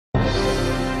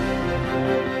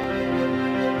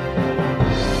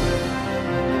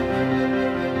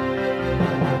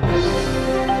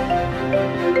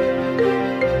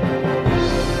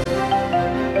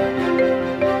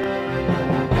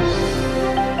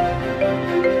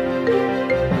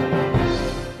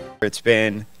It's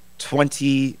been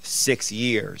 26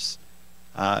 years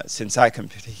since I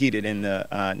competed in the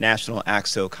national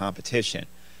AXO competition.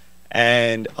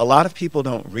 And a lot of people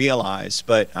don't realize,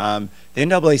 but the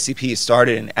NAACP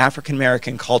started an African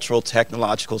American Cultural,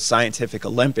 Technological, Scientific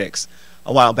Olympics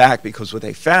a while back, because what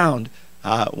they found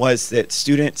was that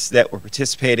students that were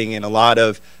participating in a lot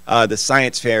of the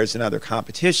science fairs and other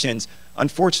competitions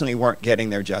unfortunately weren't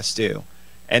getting their just due.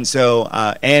 And so,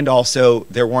 and also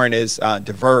there weren't as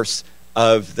diverse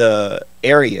of the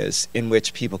areas in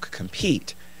which people could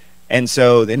compete. And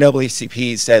so the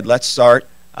NAACP said, let's start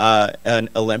an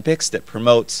Olympics that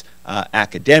promotes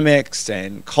academics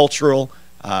and cultural.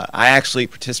 I actually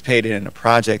participated in a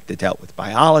project that dealt with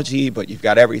biology, but you've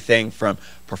got everything from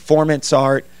performance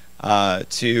art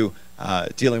to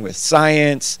dealing with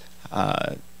science.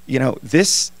 You know,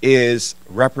 this is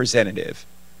representative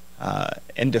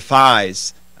and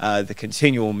defies the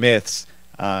continual myths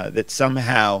that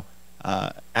somehow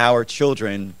our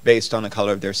children, based on the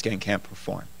color of their skin, can't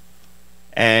perform.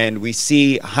 And we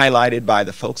see highlighted by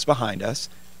the folks behind us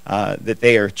that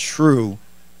they are true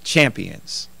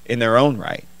champions in their own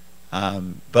right,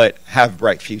 but have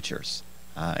bright futures.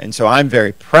 And so I'm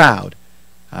very proud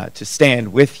to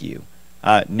stand with you,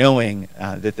 knowing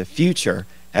that the future,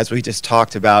 as we just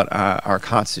talked about our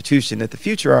Constitution, that the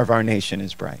future of our nation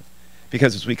is bright.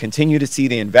 Because as we continue to see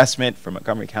the investment from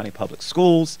Montgomery County Public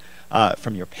Schools,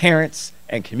 from your parents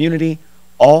and community,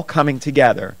 all coming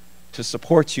together to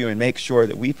support you and make sure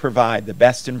that we provide the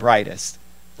best and brightest,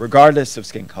 regardless of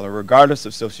skin color, regardless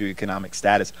of socioeconomic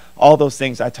status, all those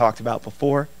things I talked about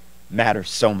before matter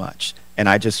so much. And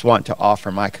I just want to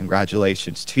offer my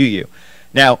congratulations to you.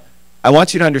 Now, I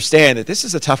want you to understand that this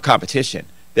is a tough competition.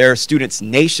 There are students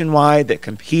nationwide that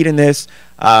compete in this.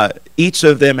 Each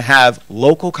of them have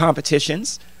local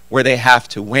competitions where they have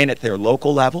to win at their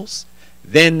local levels.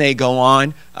 Then they go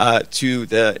on to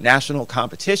the national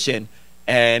competition,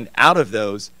 and out of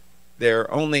those, there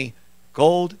are only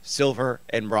gold, silver,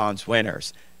 and bronze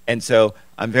winners. And so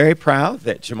I'm very proud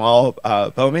that Jamal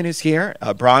Bowman is here,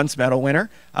 a bronze medal winner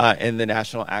in the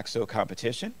national AXO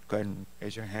competition. Go ahead and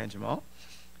raise your hand, Jamal.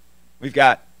 We've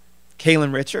got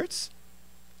Kaylin Richards.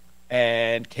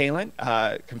 And Kaylin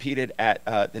competed at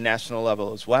the national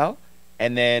level as well.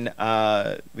 And then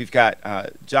we've got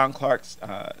John Clark's,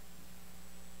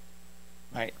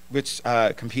 right, which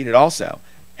competed also.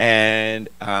 And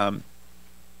John,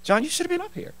 you should have been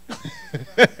up here.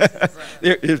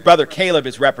 His brother Caleb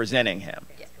is representing him,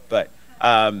 but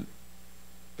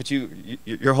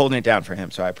you're holding it down for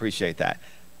him, so I appreciate that.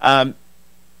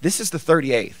 This is the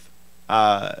 38th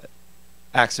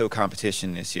AXO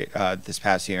competition this year, this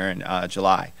past year in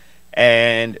July.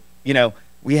 And, you know,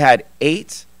 we had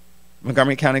 8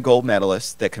 Montgomery County gold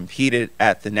medalists that competed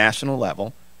at the national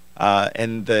level.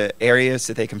 And the areas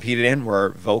that they competed in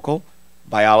were vocal,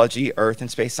 biology, earth and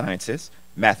space sciences,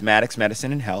 mathematics,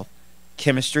 medicine and health,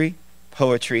 chemistry,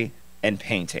 poetry, and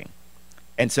painting.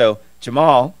 And so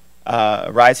Jamal, a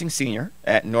rising senior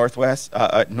at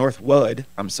Northwood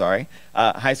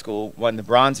High School, won the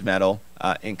bronze medal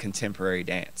in contemporary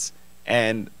dance.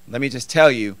 And let me just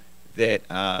tell you that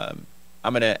I'm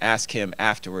going to ask him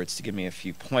afterwards to give me a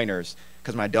few pointers,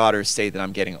 because my daughters say that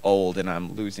I'm getting old and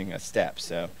I'm losing a step.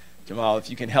 So Jamal, if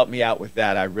you can help me out with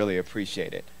that, I really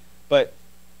appreciate it. But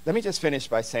let me just finish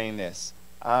by saying this.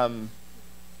 To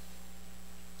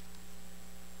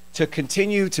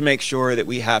continue to make sure that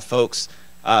we have folks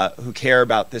who care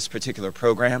about this particular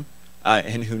program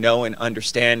and who know and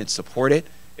understand and support it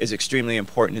is extremely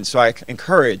important. And so I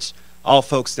encourage all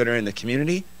folks that are in the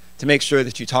community to make sure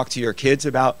that you talk to your kids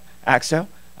about AXO,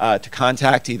 to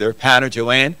contact either Pat or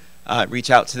Joanne, reach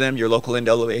out to them, your local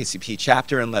NAACP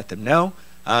chapter, and let them know,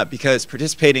 because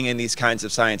participating in these kinds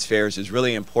of science fairs is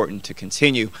really important to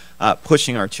continue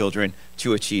pushing our children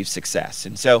to achieve success.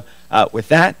 And so with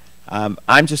that,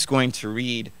 I'm just going to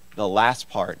read the last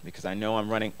part, because I know I'm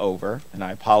running over, and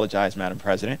I apologize, Madam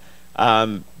President.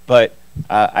 But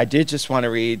I did just want to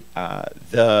read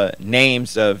the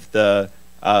names of the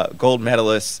gold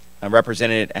medalists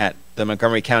represented at the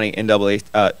Montgomery County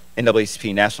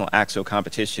NAACP National AXO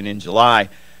competition in July.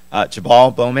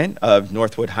 Jabal Bowman of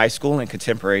Northwood High School in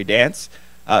contemporary dance,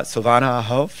 Silvana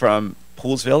Aho from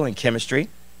Poolsville in chemistry,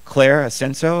 Claire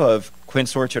Asenso of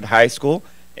Quince Orchard High School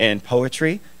in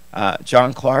poetry,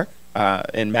 John Clark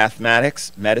in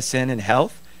mathematics, medicine, and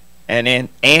health, and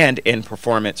in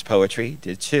performance poetry,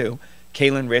 did too.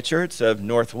 Kaylin Richards of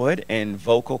Northwood in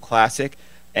vocal classic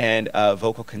and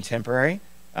vocal contemporary,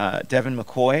 Devin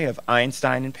McCoy of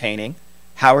Einstein in painting,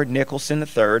 Howard Nicholson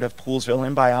III of Poolsville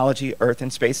in biology, earth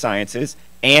and space sciences,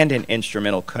 and in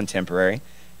instrumental contemporary,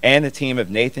 and the team of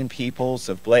Nathan Peoples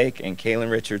of Blake and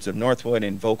Kaylin Richards of Northwood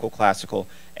in vocal classical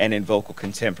and in vocal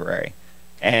contemporary.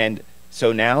 And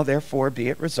so now, therefore, be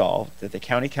it resolved that the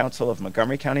County Council of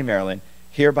Montgomery County, Maryland,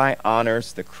 hereby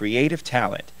honors the creative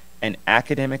talent and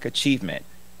academic achievement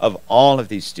of all of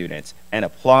these students and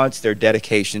applauds their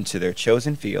dedication to their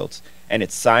chosen fields. And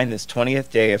it's signed this 20th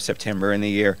day of September in the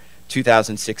year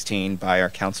 2016 by our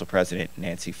Council President,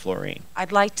 Nancy Florine.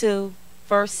 I'd like to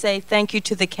first say thank you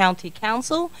to the County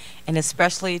Council and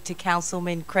especially to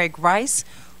Councilman Craig Rice,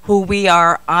 who we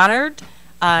are honored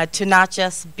to not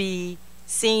just be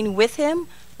seen with him,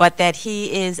 but that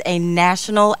he is a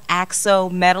national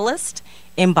AXO medalist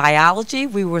in biology.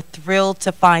 We were thrilled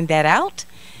to find that out.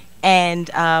 And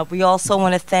we also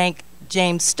want to thank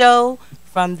James Stowe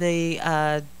from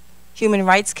the Human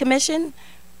Rights Commission.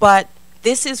 But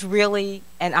this is really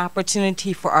an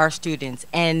opportunity for our students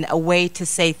and a way to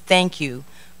say thank you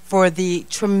for the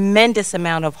tremendous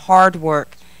amount of hard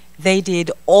work they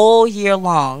did all year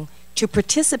long to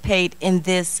participate in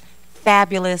this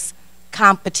fabulous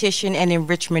competition and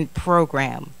enrichment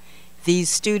program. These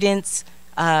students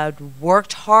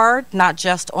worked hard, not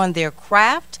just on their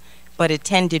craft, but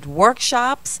attended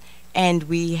workshops, and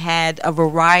we had a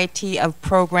variety of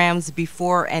programs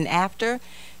before and after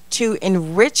to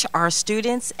enrich our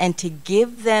students and to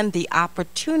give them the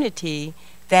opportunity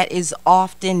that is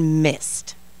often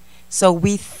missed. So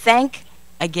we thank,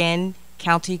 again,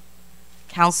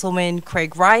 Councilman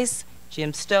Craig Rice,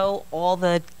 Jim Stowe, all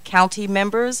the county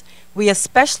members. We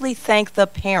especially thank the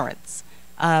parents,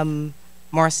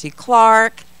 Marcy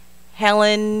Clark,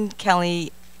 Helen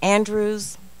Kelly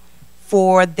Andrews,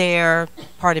 for their,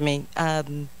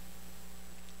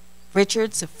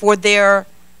 Richards, for their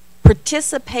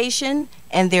participation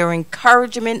and their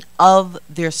encouragement of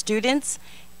their students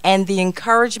and the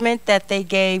encouragement that they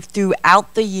gave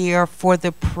throughout the year for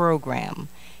the program.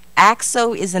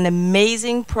 AXO is an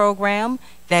amazing program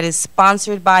that is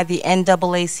sponsored by the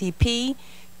NAACP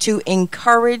to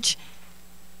encourage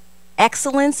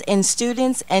excellence in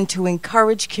students and to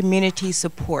encourage community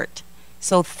support.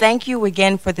 So thank you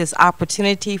again for this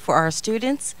opportunity for our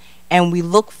students, and we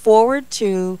look forward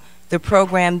to the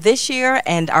program this year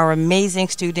and our amazing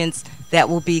students that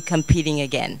will be competing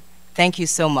again. Thank you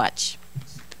so much.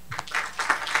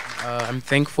 I'm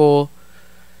thankful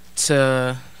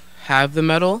to have the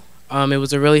medal. It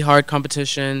was a really hard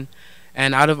competition,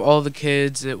 and out of all the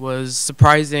kids, it was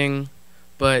surprising,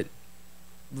 but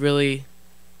really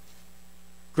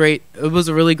great. It was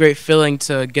a really great feeling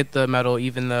to get the medal,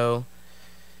 okay,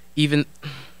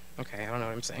 I don't know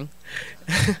what I'm saying.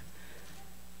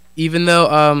 Even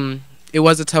though it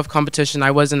was a tough competition,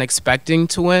 I wasn't expecting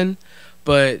to win,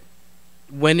 but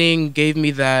winning gave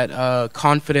me that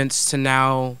confidence to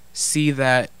now see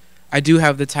that I do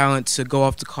have the talent to go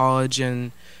off to college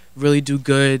and really do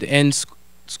good in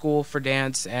school for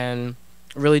dance and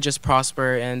really just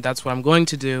prosper, and that's what I'm going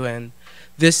to do. And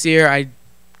this year I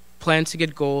plan to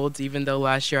get gold, even though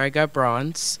last year I got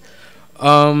bronze.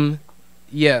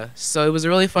 Yeah, so it was a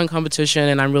really fun competition,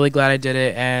 and I'm really glad I did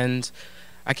it, and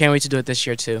I can't wait to do it this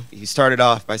year too. You started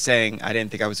off by saying, I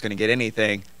didn't think I was going to get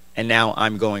anything, and now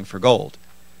I'm going for gold.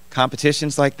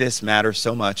 Competitions like this matter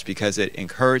so much because it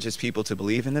encourages people to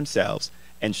believe in themselves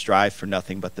and strive for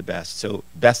nothing but the best. So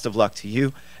best of luck to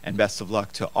you, and best of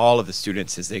luck to all of the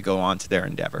students as they go on to their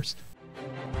endeavors.